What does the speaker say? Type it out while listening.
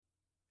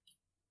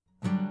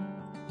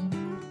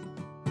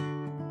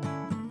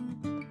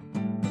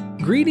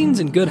Greetings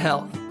and good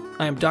health.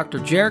 I am Dr.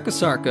 Jarek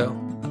Asarko,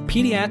 a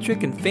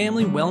pediatric and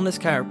family wellness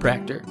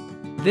chiropractor.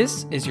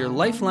 This is your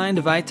Lifeline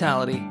to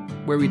Vitality,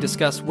 where we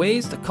discuss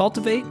ways to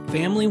cultivate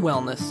family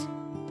wellness.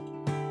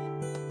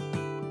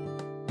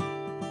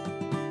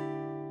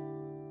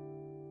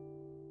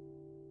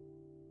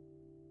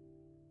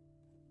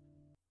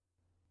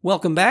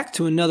 Welcome back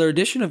to another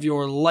edition of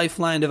your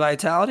Lifeline to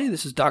Vitality.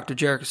 This is Dr.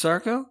 Jarek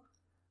Asarko.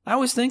 I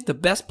always think the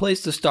best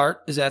place to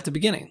start is at the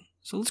beginning.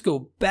 So let's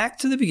go back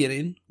to the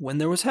beginning when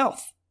there was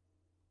health.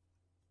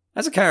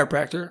 As a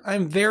chiropractor, I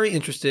am very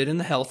interested in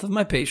the health of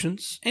my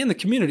patients and the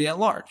community at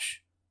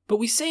large. But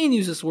we say and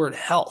use this word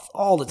health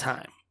all the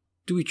time.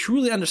 Do we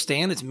truly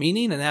understand its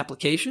meaning and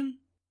application?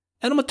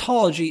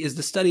 Etymology is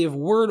the study of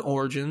word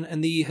origin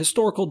and the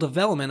historical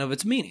development of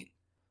its meaning.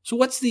 So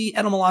what's the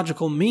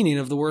etymological meaning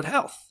of the word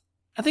health?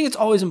 I think it's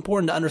always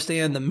important to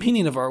understand the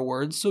meaning of our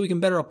words so we can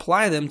better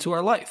apply them to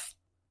our life.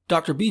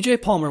 Dr. B.J.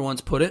 Palmer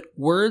once put it,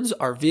 words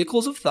are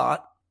vehicles of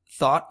thought.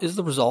 Thought is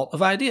the result of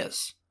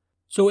ideas.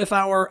 So if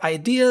our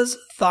ideas,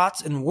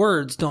 thoughts, and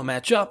words don't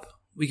match up,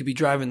 we could be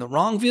driving the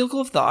wrong vehicle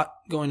of thought,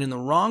 going in the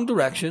wrong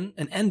direction,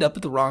 and end up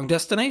at the wrong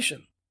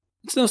destination.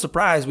 It's no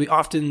surprise we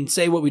often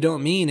say what we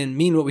don't mean and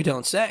mean what we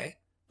don't say.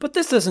 But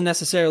this doesn't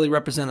necessarily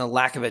represent a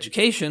lack of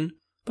education,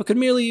 but could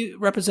merely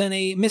represent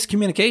a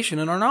miscommunication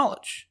in our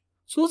knowledge.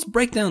 So let's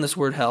break down this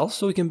word health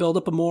so we can build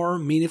up a more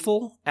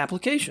meaningful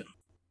application.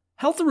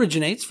 Health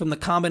originates from the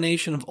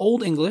combination of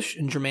Old English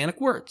and Germanic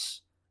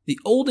words. The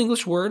Old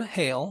English word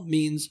hale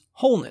means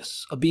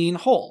wholeness, a being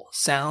whole,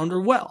 sound,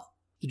 or well.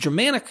 The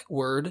Germanic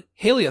word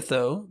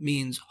haleatho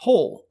means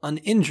whole,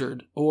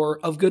 uninjured, or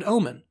of good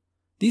omen.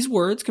 These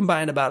words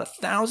combined about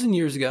 1,000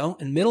 years ago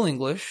in Middle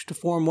English to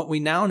form what we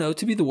now know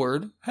to be the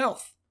word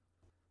health.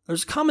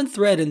 There's a common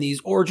thread in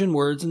these origin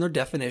words and their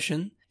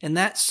definition, and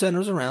that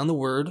centers around the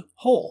word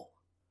whole.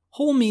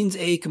 Whole means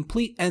a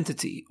complete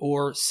entity,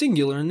 or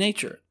singular in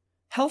nature.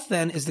 Health,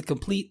 then, is the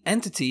complete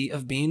entity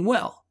of being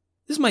well.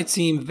 This might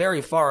seem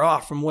very far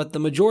off from what the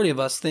majority of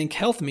us think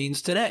health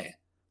means today.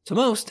 To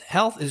most,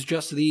 health is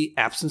just the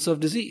absence of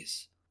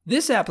disease.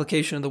 This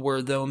application of the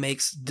word, though,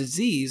 makes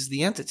disease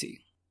the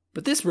entity.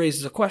 But this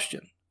raises a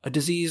question. A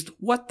diseased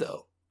what,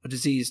 though? A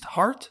diseased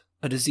heart?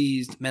 A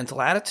diseased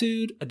mental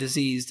attitude? A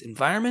diseased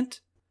environment?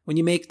 When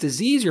you make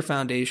disease your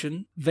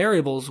foundation,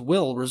 variables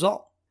will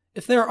result.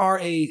 If there are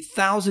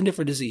 1,000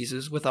 different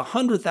diseases with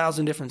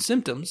 100,000 different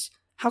symptoms,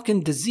 how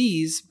can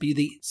disease be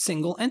the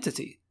single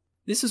entity?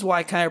 This is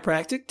why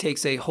chiropractic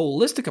takes a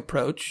holistic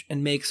approach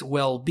and makes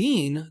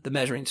well-being the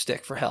measuring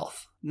stick for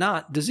health,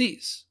 not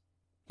disease.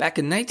 Back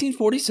in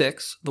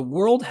 1946, the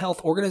World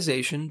Health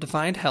Organization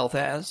defined health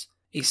as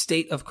a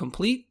state of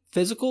complete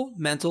physical,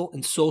 mental,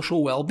 and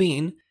social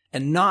well-being,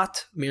 and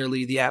not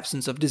merely the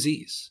absence of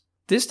disease.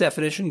 This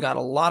definition got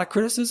a lot of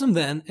criticism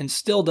then and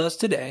still does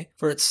today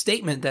for its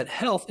statement that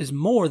health is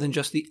more than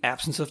just the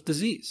absence of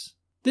disease.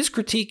 This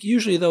critique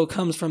usually, though,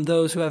 comes from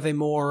those who have a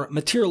more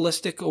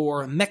materialistic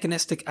or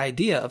mechanistic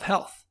idea of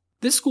health.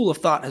 This school of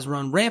thought has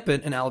run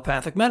rampant in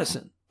allopathic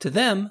medicine. To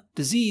them,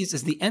 disease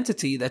is the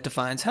entity that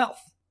defines health.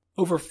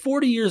 Over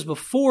 40 years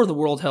before the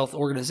World Health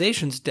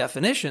Organization's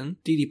definition,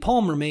 D.D.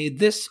 Palmer made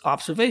this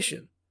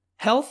observation.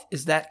 Health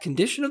is that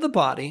condition of the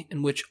body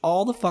in which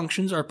all the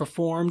functions are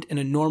performed in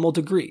a normal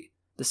degree.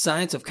 The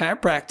science of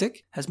chiropractic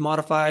has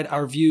modified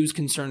our views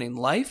concerning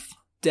life,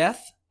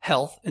 death,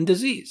 health, and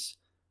disease.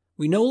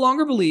 We no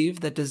longer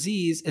believe that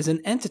disease is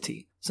an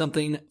entity,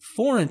 something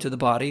foreign to the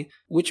body,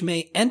 which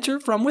may enter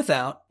from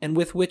without and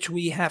with which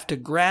we have to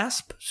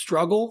grasp,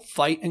 struggle,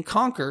 fight, and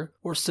conquer,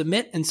 or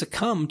submit and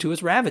succumb to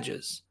its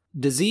ravages.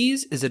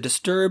 Disease is a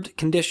disturbed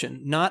condition,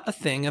 not a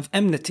thing of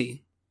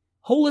enmity.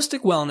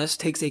 Holistic wellness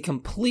takes a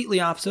completely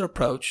opposite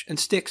approach and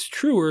sticks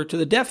truer to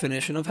the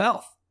definition of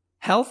health.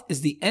 Health is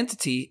the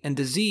entity and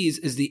disease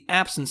is the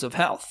absence of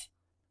health.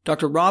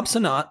 Dr. Rob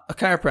Sanat, a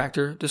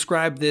chiropractor,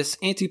 described this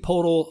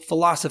antipodal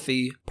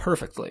philosophy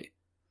perfectly.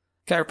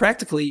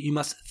 Chiropractically, you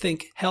must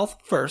think health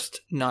first,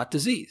 not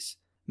disease.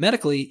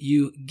 Medically,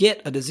 you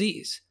get a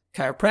disease.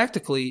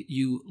 Chiropractically,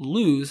 you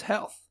lose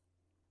health.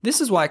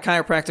 This is why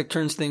chiropractic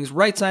turns things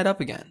right side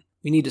up again.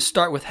 We need to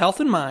start with health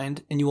in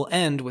mind, and you will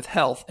end with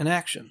health in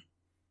action.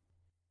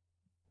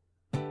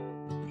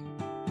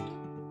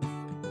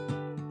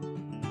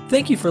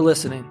 Thank you for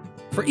listening.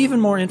 For even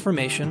more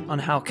information on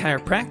how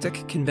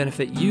chiropractic can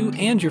benefit you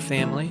and your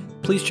family,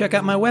 please check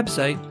out my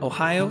website,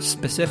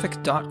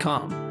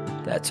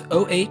 ohiospecific.com. That's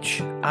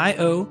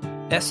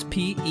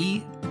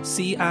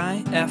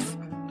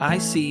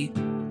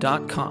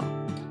ohiospecific.com.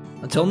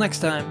 Until next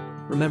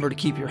time, remember to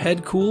keep your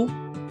head cool,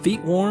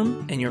 feet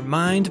warm, and your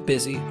mind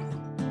busy.